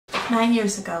9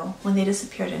 years ago, when they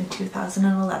disappeared in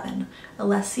 2011,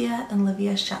 Alessia and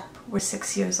Livia Schepp were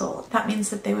 6 years old. That means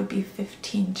that they would be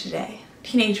 15 today.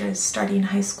 Teenagers starting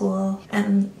high school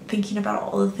and thinking about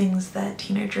all the things that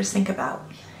teenagers think about.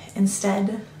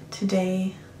 Instead,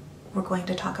 today we're going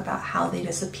to talk about how they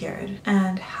disappeared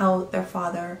and how their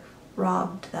father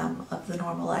robbed them of the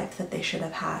normal life that they should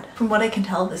have had. From what I can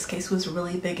tell, this case was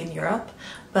really big in Europe,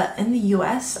 but in the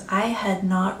US, I had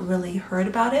not really heard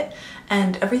about it,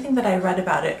 and everything that I read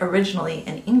about it originally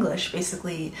in English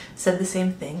basically said the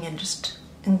same thing and just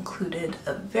included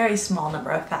a very small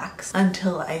number of facts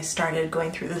until I started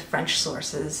going through the French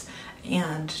sources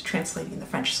and translating the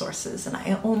French sources, and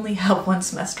I only have 1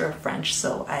 semester of French,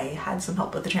 so I had some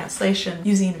help with the translation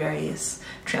using various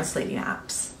translating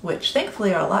apps, which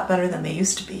thankfully are a lot better than they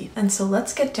used to be. And so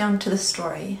let's get down to the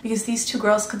story, because these 2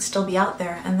 girls could still be out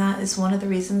there, and that is one of the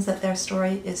reasons that their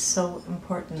story is so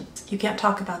important. You can't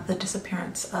talk about the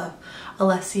disappearance of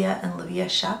Alessia and Livia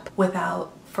Schepp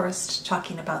without first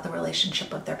talking about the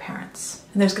relationship of their parents.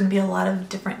 And there's going to be a lot of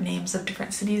different names of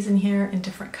different cities in here in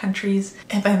different countries.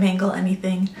 If I mangle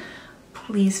anything,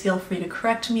 please feel free to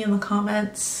correct me in the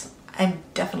comments. I'm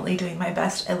definitely doing my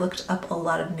best. I looked up a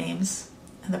lot of names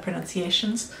and the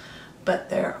pronunciations, but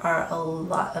there are a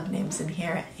lot of names in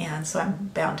here, and so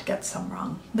I'm bound to get some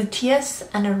wrong. Matthias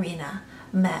and Irina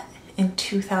met in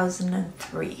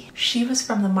 2003. She was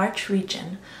from the March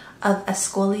region of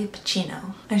Ascoli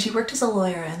Piceno, and she worked as a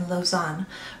lawyer in Lausanne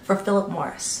for Philip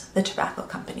Morris, the tobacco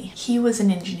company. He was an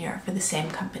engineer for the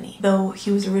same company. Though he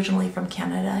was originally from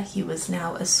Canada, he was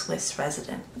now a Swiss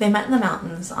resident. They met in the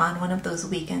mountains on one of those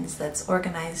weekends that's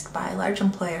organized by large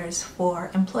employers for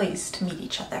employees to meet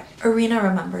each other. Irina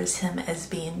remembers him as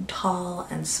being tall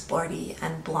and sporty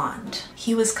and blonde.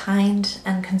 He was kind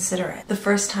and considerate. The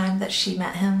first time that she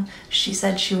met him, she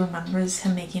said she remembers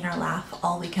him making her laugh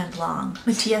all weekend long.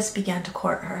 Matthias began to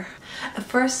court her. At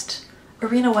first,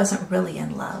 Irina wasn't really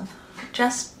in love,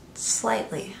 just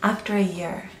slightly. After a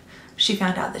year, she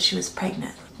found out that she was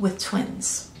pregnant with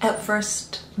twins. At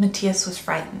first, Matthias was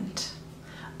frightened,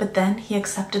 but then he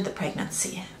accepted the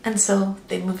pregnancy, and so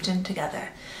they moved in together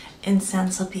in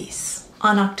SAINT-SULPICE.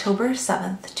 On October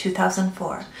 7th,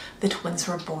 2004, the twins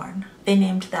were born. They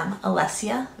named them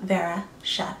Alessia Vera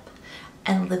Schepp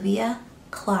and Livia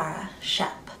Clara Schepp.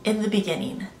 In the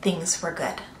beginning, things were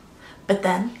good. But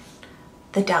then,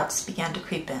 the doubts began to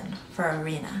creep in for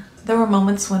Irina. There were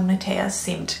moments when Matthias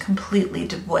seemed completely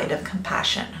devoid of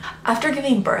compassion. After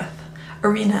giving birth,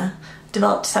 Irina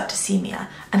developed septicemia,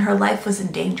 and her life was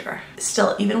in danger.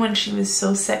 Still, even when she was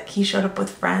so sick, he showed up with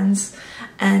friends,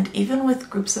 and even with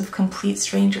groups of complete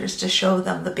strangers to show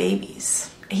them the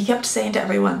babies. He kept saying to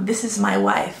everyone, "This is my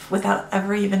wife," without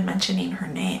ever even mentioning her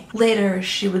name. Later,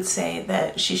 she would say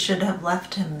that she should have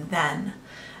left him then,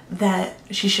 that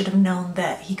she should have known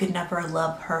that he could never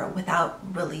love her without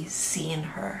really seeing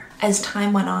her. As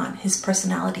time went on, his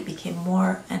personality became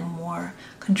more and more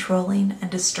controlling and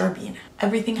disturbing.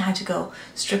 Everything had to go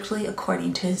strictly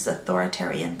according to his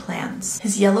authoritarian plans.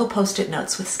 His yellow post-it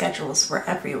notes with schedules were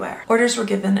everywhere. Orders were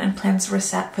given and plans were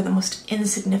set for the most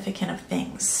insignificant of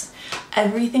things.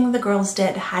 Everything the girls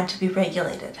did had to be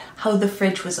regulated. How the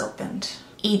fridge was opened,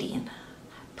 eating,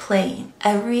 playing.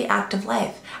 Every act of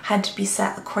life had to be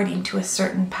set according to a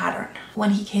certain pattern.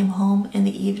 When he came home in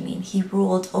the evening, he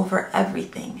ruled over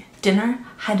everything. Dinner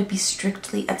had to be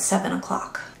strictly at 7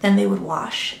 o'clock. Then they would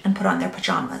wash and put on their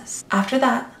pajamas. After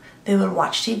that, they would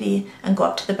watch TV and go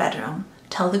up to the bedroom,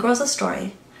 tell the girls a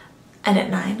story, and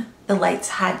at 9, the lights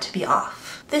had to be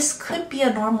off. This could be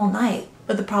a normal night,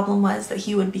 but the problem was that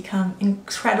he would become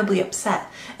incredibly upset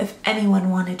if anyone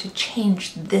wanted to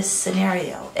change this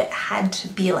scenario. It had to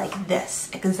be like this,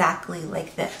 exactly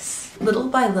like this. Little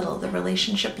by little, the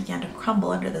relationship began to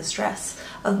crumble under the stress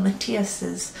of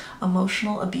Matthias's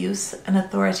emotional abuse and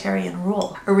authoritarian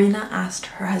rule. Irina asked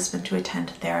her husband to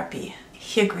attend therapy.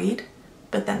 He agreed,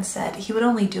 but then said he would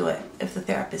only do it if the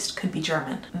therapist could be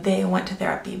German. They went to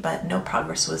therapy, but no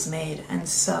progress was made, and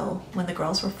so when the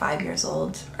girls were 5 years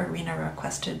old, Irina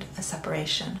requested a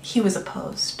separation. He was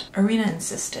opposed. Irina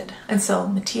insisted, and so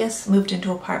Matthias moved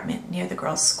into an apartment near the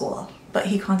girls' school, but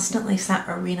he constantly sent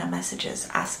Irina messages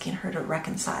asking her to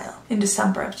reconcile. In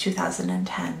December of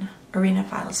 2010, Irina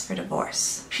files for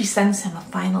divorce. She sends him a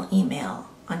final email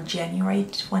on January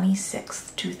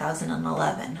 26,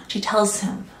 2011. She tells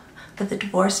him that the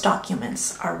divorce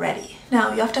documents are ready.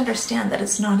 Now, you have to understand that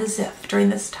it's not as if during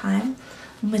this time,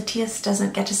 Matthias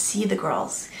doesn't get to see the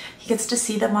girls. He gets to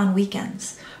see them on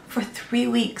weekends. For 3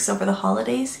 weeks over the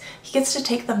holidays, he gets to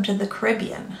take them to the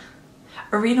Caribbean.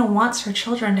 Irina wants her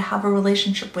children to have a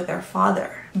relationship with their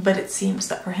father, but it seems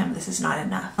that for him this is not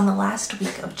enough. On the last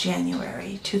week of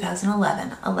January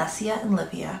 2011, Alessia and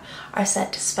Livia are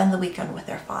set to spend the weekend with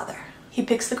their father. He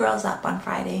picks the girls up on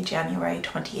Friday, January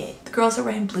 28th. The girls are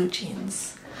wearing blue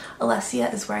jeans.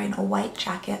 Alessia is wearing a white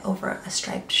jacket over a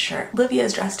striped shirt. Livia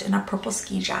is dressed in a purple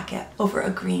ski jacket over a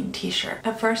green t-shirt.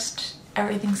 At first,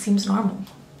 everything seems normal.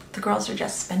 The girls are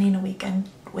just spending a weekend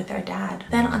with their dad.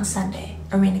 Then on Sunday,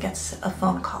 Irina gets a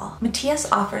phone call. Matthias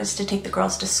offers to take the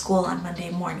girls to school on Monday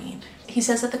morning. He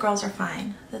says that the girls are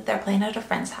fine, that they're playing at a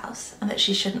friend's house, and that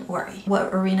she shouldn't worry.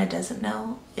 What Irina doesn't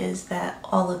know is that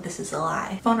all of this is a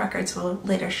lie. Phone records will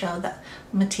later show that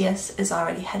Matthias is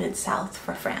already headed south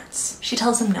for France. She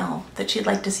tells him no, that she'd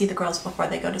like to see the girls before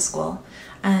they go to school,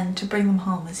 and to bring them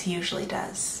home as he usually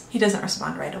does. He doesn't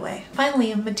respond right away.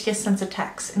 Finally, Matthias sends a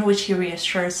text in which he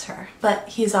reassures her, but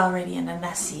he's already in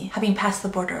Annecy, having passed the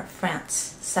border of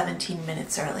France 17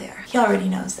 minutes earlier. He already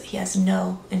knows that he has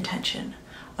no intention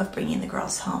of bringing the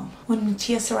girls home. When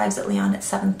Matthias arrives at Lyon at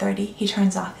 7:30, he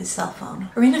turns off his cell phone.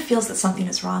 Irina feels that something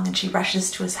is wrong and she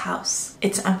rushes to his house.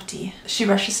 It's empty. She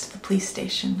rushes to the police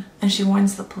station and she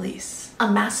warns the police. A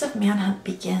massive manhunt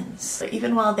begins. But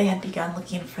even while they had begun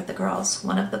looking for the girls,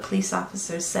 one of the police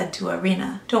officers said to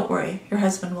Irina, "Don't worry, your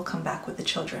husband will come back with the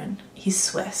children. He's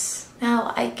Swiss."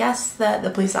 Now, I guess that the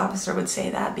police officer would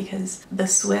say that because the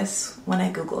Swiss, when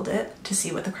I googled it to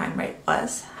see what the crime rate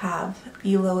was, have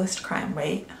the lowest crime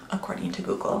rate, according to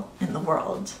Google, in the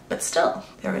world. But still,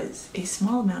 there is a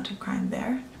small amount of crime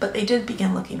there. But they did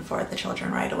begin looking for the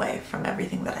children right away from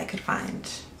everything that I could find.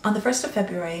 On the 1st of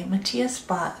February, Matthias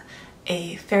bought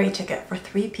a ferry ticket for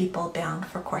 3 people bound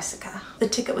for Corsica. The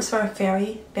ticket was for a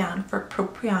ferry bound for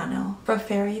Propriano, for a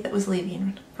ferry that was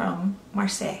leaving from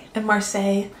Marseille. In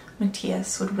Marseille,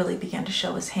 Matthias would really begin to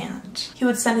show his hand. He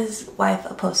would send his wife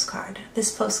a postcard.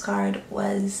 This postcard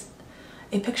was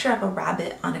a picture of a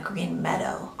rabbit on a green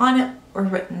meadow. On it were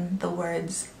written the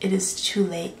words, "It is too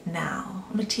late now."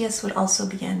 Matthias would also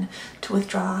begin to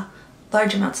withdraw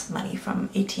large amounts of money from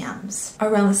ATMs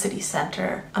around the city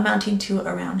center, amounting to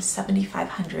around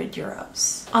 7,500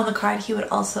 euros. On the card, he would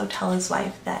also tell his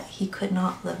wife that he could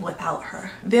not live without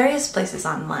her. Various places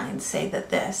online say that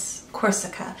this,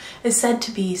 Corsica, is said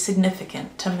to be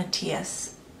significant to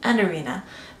Matthias and Irina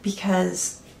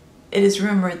because it is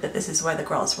rumored that this is where the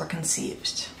girls were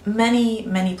conceived.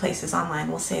 Many places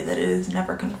online will say that it is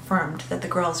never confirmed that the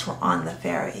girls were on the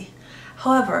ferry.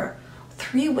 However,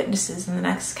 3 witnesses in the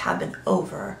next cabin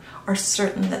over are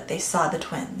certain that they saw the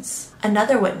twins.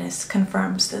 Another witness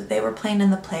confirms that they were playing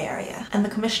in the play area, and the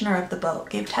commissioner of the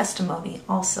boat gave testimony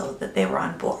also that they were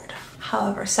on board.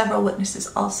 However, several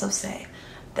witnesses also say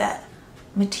that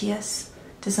Matthias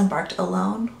disembarked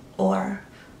alone or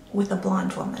with a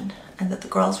blonde woman, and that the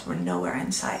girls were nowhere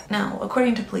in sight. Now,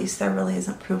 according to police, there really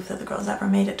isn't proof that the girls ever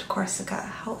made it to Corsica.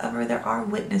 However, there are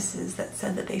witnesses that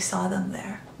said that they saw them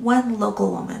there. One local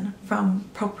woman from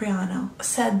Propriano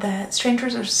said that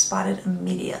strangers are spotted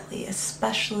immediately,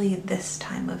 especially this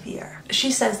time of year.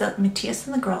 She says that Matthias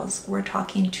and the girls were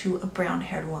talking to a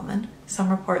brown-haired woman. Some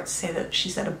reports say that she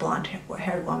said a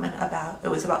blonde-haired woman, it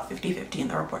was about 50-50 in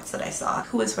the reports that I saw,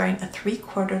 who was wearing a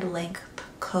 3/4 length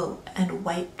coat and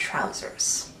white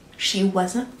trousers. She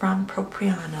wasn't from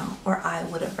Propriano, or I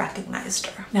would have recognized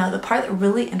her. Now, the part that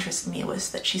really interested me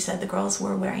was that she said the girls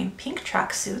were wearing pink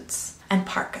tracksuits and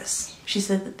parkas. She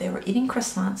said that they were eating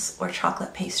croissants or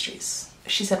chocolate pastries.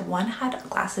 She said one had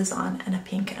glasses on and a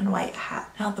pink and white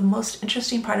hat. Now, the most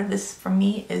interesting part of this for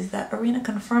me is that Irina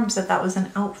confirms that that was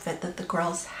an outfit that the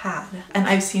girls had. And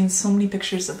I've seen so many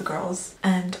pictures of the girls,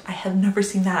 and I have never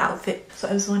seen that outfit. So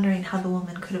I was wondering how the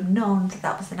woman could have known that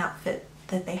that was an outfit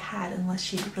that they had unless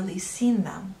she'd really seen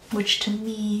them, which to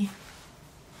me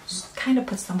kind of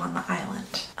puts them on the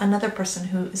island. Another person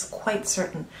who is quite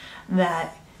certain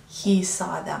that he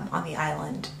saw them on the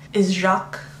island is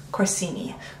Jacques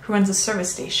Corsini, who runs a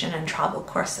service station in Travel,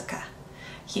 Corsica.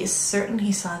 He is certain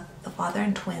he saw the father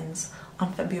and twins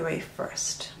on February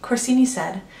 1st. Corsini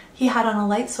said he had on a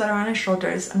light sweater on his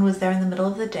shoulders and was there in the middle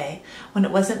of the day when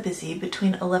it wasn't busy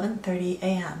between 11:30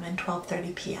 a.m. and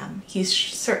 12:30 p.m. He's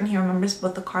certain he remembers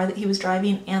both the car that he was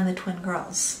driving and the twin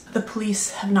girls. The police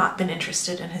have not been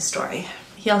interested in his story.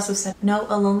 He also said, "No,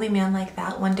 a lonely man like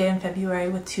that one day in February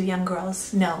with 2 young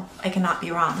girls. No, I cannot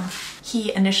be wrong."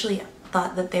 He initially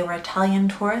thought that they were Italian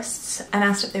tourists and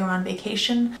asked if they were on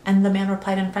vacation, and the man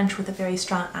replied in French with a very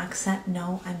strong accent,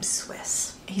 "No, I'm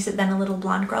Swiss." He said then a little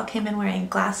blonde girl came in wearing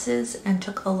glasses and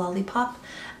took a lollipop,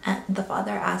 and the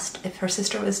father asked if her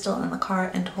sister was still in the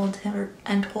car and told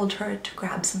her to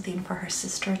grab something for her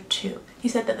sister too. He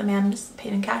said that the man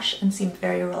paid in cash and seemed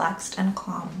very relaxed and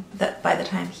calm, that by the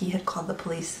time he had called the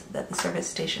police that the service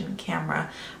station camera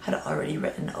had already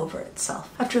written over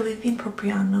itself. After leaving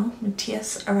Propriano,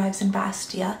 Matthias arrives in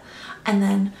Bastia and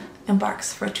then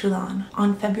embarks for Toulon.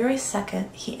 On February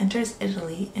 2nd, he enters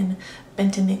Italy in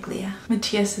Ventimiglia.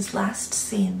 Matthias is last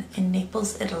seen in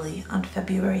Naples, Italy on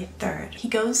February 3rd. He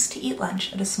goes to eat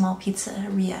lunch at a small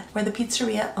pizzeria, where the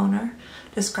pizzeria owner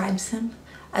describes him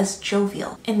as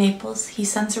jovial. In Naples, he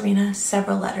sends Irina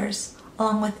several letters,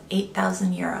 along with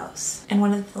 8,000 euros. In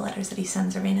one of the letters that he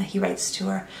sends Irina, he writes to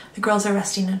her, "The girls are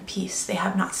resting in peace. They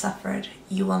have not suffered.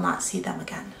 You will not see them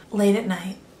again." Late at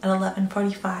night, at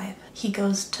 11:45, he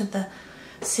goes to the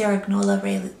Cerignola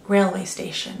railway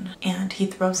station and he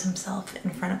throws himself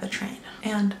in front of a train.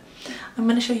 And I'm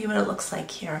going to show you what it looks like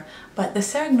here, but the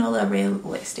Cerignola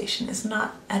railway station is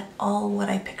not at all what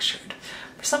I pictured.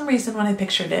 For some reason, when I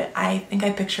pictured it, I think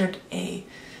I pictured a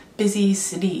busy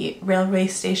city railway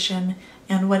station,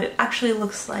 and what it actually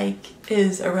looks like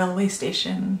is a railway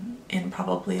station in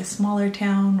probably a smaller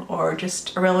town, or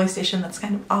just a railway station that's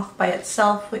kind of off by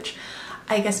itself, which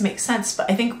I guess makes sense, but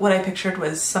I think what I pictured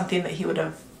was something that he would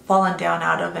have fallen down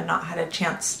out of and not had a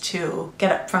chance to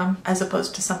get up from, as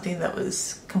opposed to something that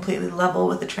was completely level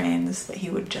with the trains that he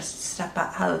would just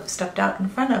have stepped out in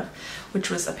front of, which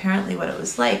was apparently what it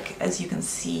was like, as you can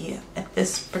see at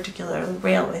this particular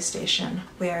railway station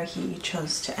where he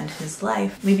chose to end his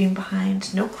life, leaving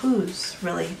behind no clues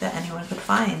really that anyone could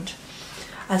find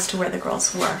as to where the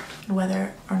girls were and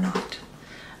whether or not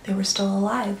they were still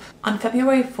alive. On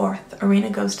February 4th,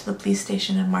 Irina goes to the police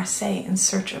station in Marseille in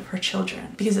search of her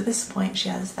children, because at this point she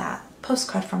has that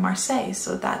postcard from Marseille,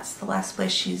 so that's the last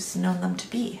place she's known them to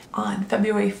be. On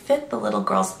February 5th, the little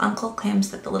girl's uncle claims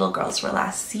that the little girls were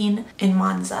last seen in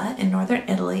Monza in northern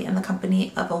Italy in the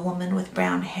company of a woman with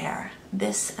brown hair.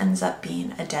 This ends up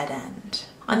being a dead end.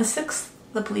 On the 6th,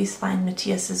 the police find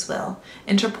Matthias's will.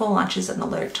 Interpol launches an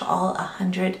alert to all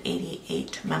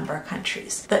 188 member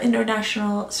countries. The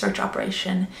international search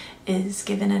operation is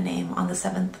given a name on the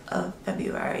 7th of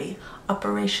February,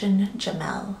 Operation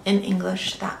Jamel. In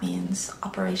English, that means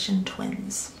Operation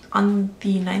Twins. On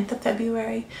the 9th of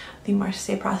February, the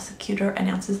Marseille prosecutor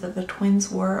announces that the twins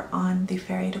were on the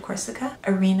ferry to Corsica.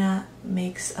 Irina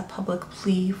makes a public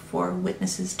plea for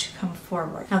witnesses to come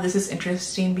forward. Now this is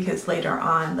interesting because later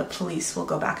on the police will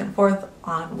go back and forth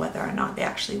on whether or not they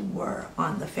actually were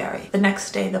on the ferry. The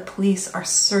next day, the police are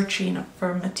searching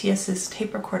for Matthias's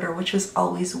tape recorder, which was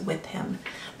always with him,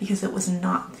 because it was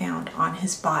not found on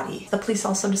his body. The police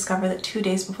also discover that 2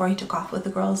 days before he took off with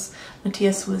the girls,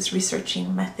 Matthias was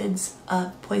researching methods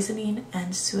of poisoning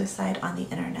and suicide on the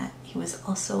internet. He was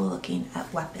also looking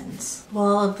at weapons.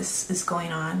 While all of this is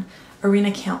going on,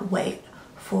 Irina can't wait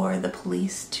for the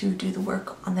police to do the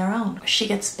work on their own. She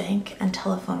gets bank and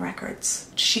telephone records.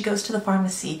 She goes to the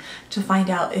pharmacy to find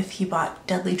out if he bought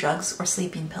deadly drugs or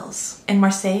sleeping pills. In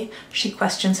Marseille, she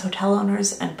questions hotel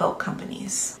owners and boat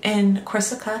companies. In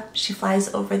Corsica, she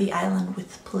flies over the island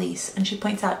with police and she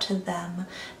points out to them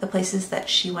the places that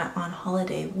she went on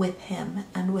holiday with him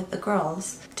and with the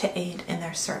girls to aid in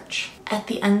their search. At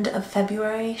the end of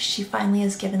February, she finally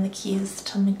is given the keys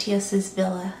to Matthias's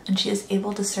villa and she is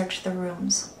able to search the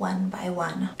rooms one by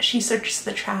one. She searches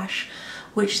the trash,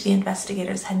 which the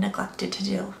investigators had neglected to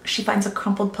do. She finds a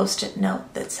crumpled post-it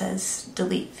note that says,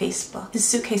 "Delete Facebook." His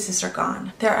suitcases are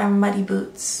gone. There are muddy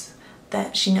boots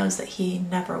that she knows that he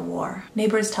never wore.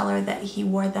 Neighbors tell her that he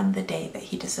wore them the day that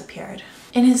he disappeared.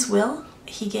 In his will,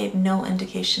 he gave no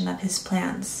indication of his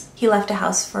plans. He left a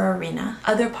house for Irina,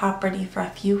 other property for a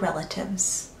few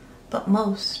relatives, but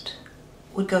most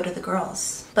would go to the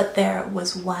girls. But there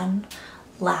was one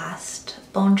last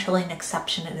bone-chilling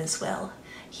exception in his will.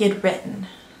 He had written,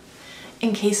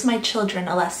 "In case my children,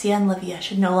 Alessia and Livia,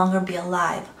 should no longer be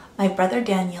alive, my brother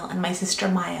Daniel and my sister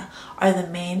Maya are the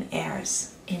main heirs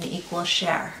in equal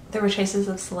share." There were traces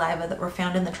of saliva that were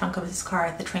found in the trunk of his car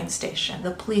at the train station.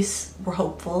 The police were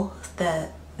hopeful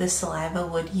that this saliva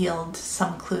would yield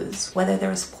some clues, whether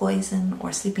there was poison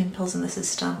or sleeping pills in the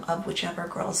system of whichever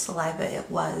girl's saliva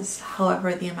it was.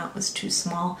 However, the amount was too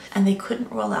small and they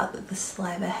couldn't rule out that the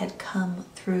saliva had come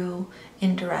through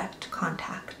indirect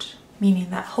contact,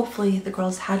 meaning that hopefully the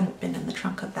girls hadn't been in the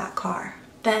trunk of that car.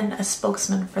 Then a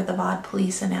spokesman for the Vevey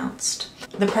police announced,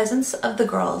 "The presence of the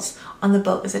girls on the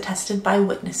boat is attested by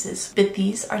witnesses, but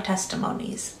these are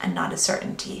testimonies and not a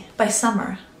certainty." By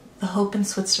summer, the hope in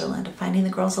Switzerland of finding the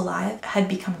girls alive had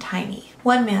become tiny.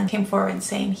 One man came forward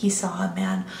saying he saw a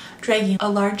man dragging a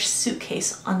large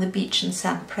suitcase on the beach in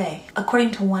Saint-Pré.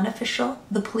 According to one official,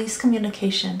 the police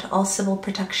communication to all civil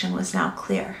protection was now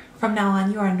clear. From now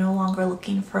on, you are no longer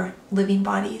looking for living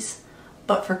bodies,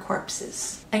 but for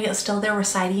corpses. And yet still there were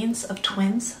sightings of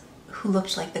twins who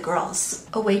looked like the girls.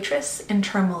 A waitress in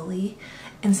Termoli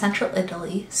in central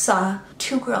Italy saw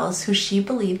two girls who she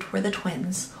believed were the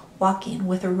twins walking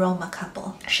with a Roma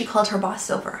couple. She called her boss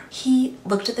over. He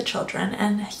looked at the children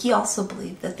and he also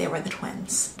believed that they were the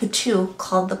twins. The two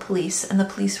called the police and the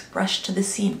police rushed to the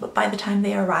scene, but by the time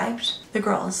they arrived, the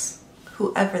girls,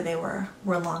 whoever they were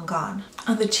long gone.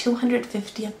 On the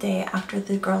 250th day after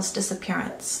the girls'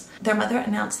 disappearance, their mother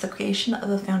announced the creation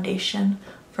of a foundation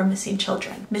for missing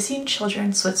children. Missing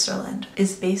Children Switzerland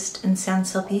is based in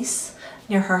SAINT-SULPICE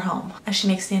near her home. As she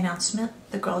makes the announcement,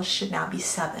 the girls should now be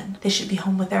 7. They should be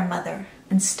home with their mother.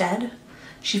 Instead,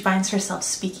 she finds herself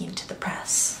speaking to the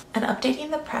press and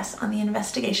updating the press on the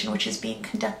investigation, which is being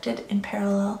conducted in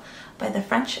parallel by the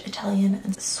French, Italian,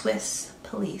 and Swiss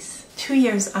police. 2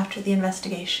 years after the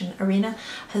investigation, Irina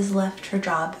has left her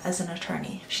job as an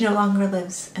attorney. She no longer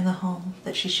lives in the home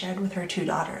that she shared with her 2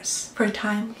 daughters. For a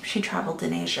time, she traveled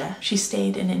in Asia. She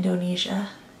stayed in Indonesia,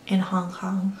 in Hong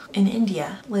Kong, in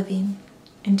India, living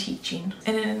and teaching.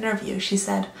 In an interview, she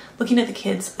said, "Looking at the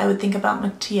kids, I would think about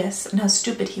Matthias and how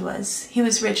stupid he was. He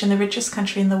was rich in the richest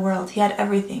country in the world. He had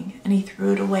everything, and he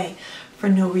threw it away for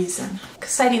no reason."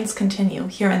 Sightings continue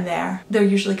here and there. They're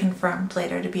usually confirmed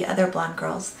later to be other blonde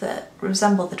girls that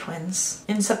resemble the twins.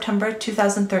 In September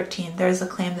 2013, there is a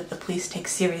claim that the police take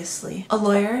seriously. A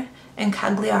lawyer in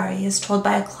Cagliari is told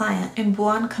by a client in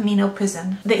Buon Camino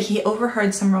prison that he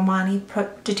overheard some Romani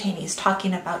detainees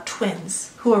talking about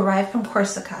twins who arrived from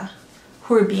Corsica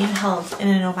who were being held in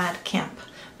a nomad camp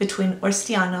between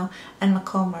Orstiano and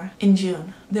Macomer in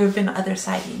June. There have been other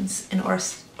sightings in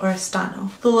Oristano.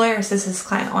 The lawyer says his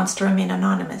client wants to remain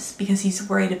anonymous because he's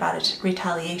worried about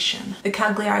retaliation. The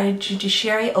Cagliari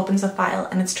judiciary opens a file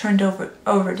and it's turned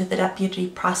over to the deputy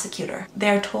prosecutor. They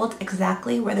are told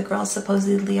exactly where the girls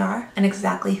supposedly are and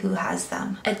exactly who has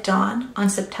them. At dawn on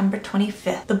September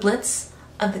 25th, the blitz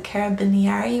of the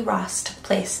Carabinieri Ross took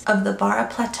place of the Barra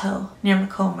Plateau near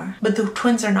Macomer, but the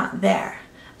twins are not there.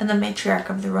 And the matriarch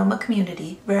of the Roma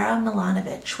community, Vera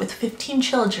Milanovic, with 15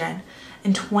 children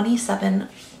and 27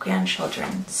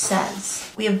 grandchildren, says,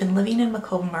 "We have been living in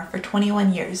Macomer for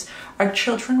 21 years. Our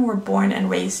children were born and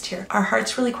raised here. Our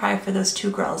hearts really cry for those 2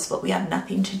 girls, but we have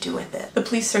nothing to do with it." The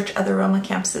police search other Roma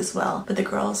camps as well, but the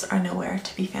girls are nowhere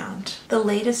to be found. The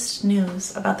latest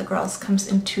news about the girls comes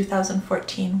in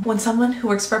 2014 when someone who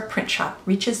works for a print shop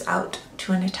reaches out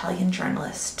to an Italian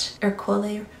journalist,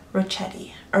 Ercole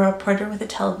Rocchetti, a reporter with a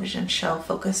television show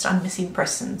focused on missing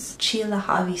persons, Chi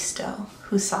l'ha visto,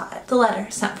 who saw it. The letter,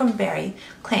 sent from Vevey,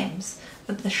 claims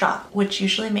that the shop, which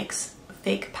usually makes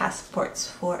fake passports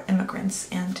for immigrants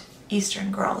and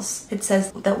Eastern girls, it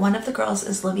says that one of the girls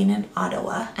is living in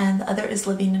Ottawa and the other is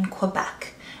living in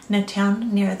Quebec, in a town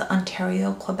near the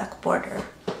Ontario-Quebec border,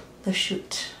 the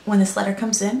Chute. When this letter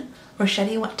comes in,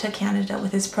 Rocchetti went to Canada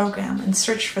with his program and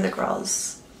searched for the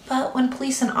girls. But when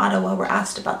police in Ottawa were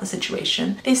asked about the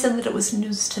situation, they said that it was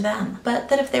news to them, but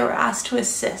that if they were asked to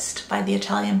assist by the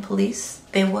Italian police,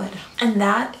 they would. And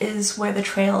that is where the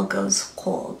trail goes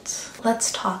cold.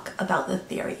 Let's talk about the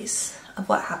theories of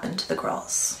what happened to the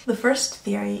girls. The first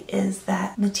theory is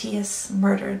that Matthias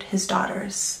murdered his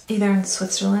daughters, either in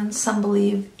Switzerland. Some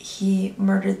believe he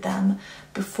murdered them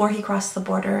before he crossed the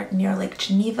border near Lake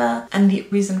Geneva, and the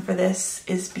reason for this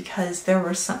is because there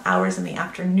were some hours in the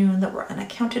afternoon that were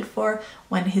unaccounted for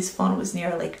when his phone was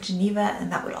near Lake Geneva,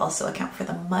 and that would also account for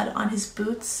the mud on his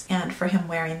boots and for him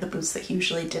wearing the boots that he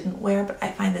usually didn't wear. But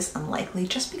I find this unlikely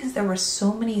just because there were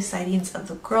so many sightings of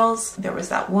the girls. There was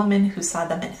that woman who saw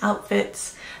them in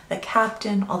outfits, the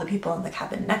captain, all the people in the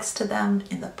cabin next to them,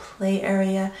 in the play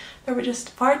area. There were just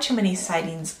far too many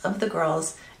sightings of the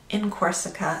girls in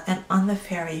Corsica and on the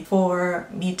ferry for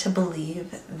me to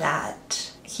believe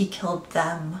that he killed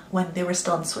them when they were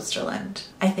still in Switzerland.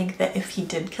 I think that if he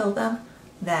did kill them,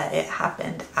 that it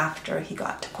happened after he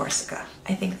got to Corsica.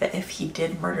 I think that if he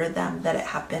did murder them, that it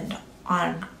happened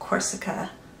on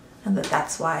Corsica, and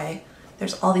that's why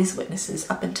there's all these witnesses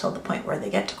up until the point where they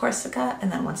get to Corsica,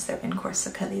 and then once they're in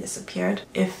Corsica, they disappeared.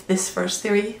 If this first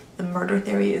theory, the murder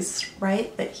theory is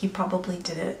right, that he probably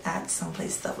did it at some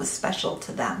place that was special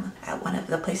to them, at one of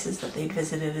the places that they'd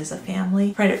visited as a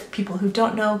family. For people who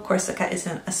don't know, Corsica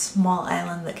isn't a small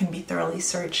island that can be thoroughly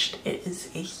searched. It is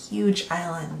a huge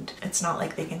island. It's not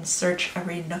like they can search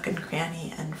every nook and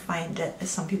cranny and find it,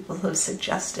 as some people have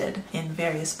suggested in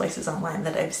various places online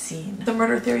that I've seen. The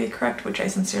murder theory correct, which I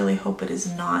sincerely hope it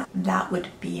is not, that would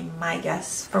be my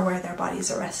guess for where their bodies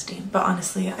are resting. But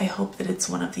honestly, I hope that it's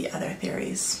one of the other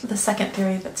theories. The second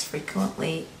theory that's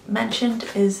frequently mentioned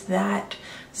is that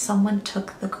someone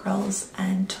took the girls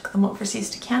and took them overseas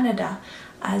to Canada,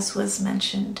 as was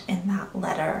mentioned in that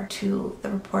letter to the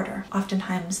reporter.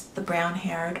 Oftentimes the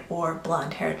brown-haired or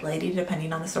blonde-haired lady,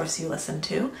 depending on the source you listen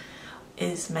to,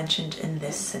 is mentioned in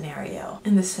this scenario.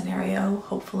 In this scenario,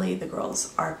 hopefully the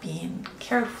girls are being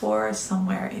cared for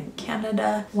somewhere in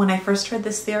Canada. When I first heard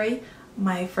this theory,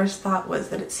 my first thought was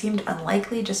that it seemed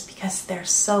unlikely just because they're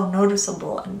so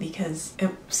noticeable and because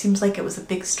it seems like it was a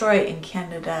big story in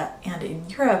Canada and in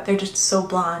Europe. They're just so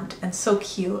blonde and so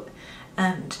cute,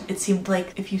 and it seemed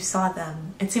like if you saw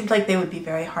them, it seemed like they would be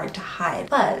very hard to hide.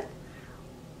 But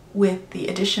with the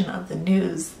addition of the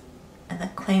news and the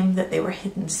claim that they were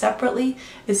hidden separately,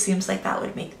 it seems like that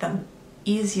would make them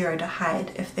easier to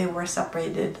hide if they were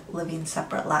separated, living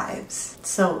separate lives.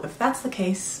 So if that's the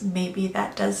case, maybe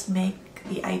that does make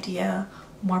the idea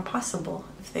more possible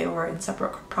if they were in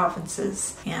separate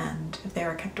provinces and if they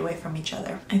were kept away from each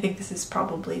other. I think this is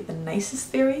probably the nicest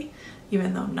theory,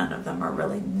 even though none of them are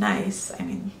really nice. I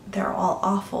mean, they're all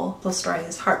awful. The story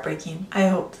is heartbreaking. I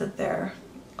hope that they're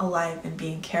alive and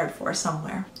being cared for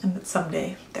somewhere, and that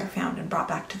someday they're found and brought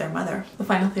back to their mother. The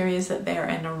final theory is that they are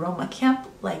in a Roma camp,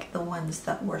 like the ones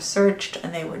that were searched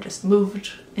and they were just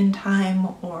moved in time,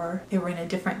 or they were in a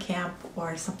different camp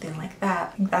or something like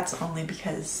that. I think that's only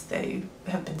because they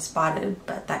have been spotted,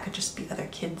 but that could just be other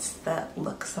kids that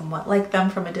look somewhat like them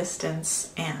from a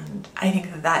distance, and I think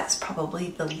that that's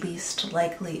probably the least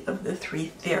likely of the three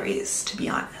theories, to be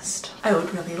honest. I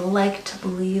would really like to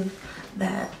believe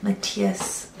that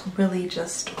Matthias really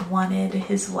just wanted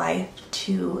his wife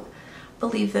to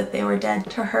believe that they were dead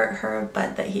to hurt her,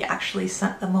 but that he actually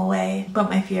sent them away. But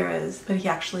my fear is that he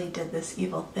actually did this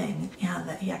evil thing and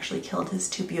that he actually killed his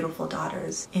two beautiful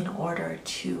daughters in order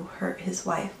to hurt his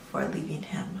wife for leaving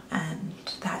him. And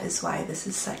that is why this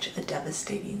is such a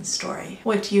devastating story.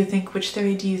 What do you think? Which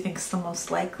theory do you think is the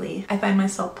most likely? I find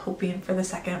myself hoping for the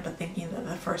second, but thinking that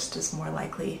the first is more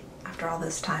likely after all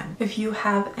this time. If you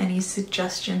have any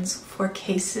suggestions for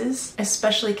cases,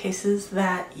 especially cases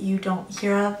that you don't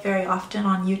hear of very often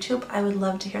on YouTube, I would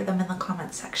love to hear them in the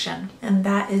comment section. And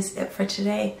that is it for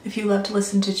today. If you love to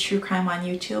listen to true crime on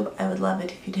YouTube, I would love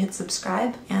it if you'd hit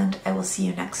subscribe, and I will see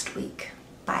you next week.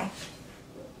 Bye.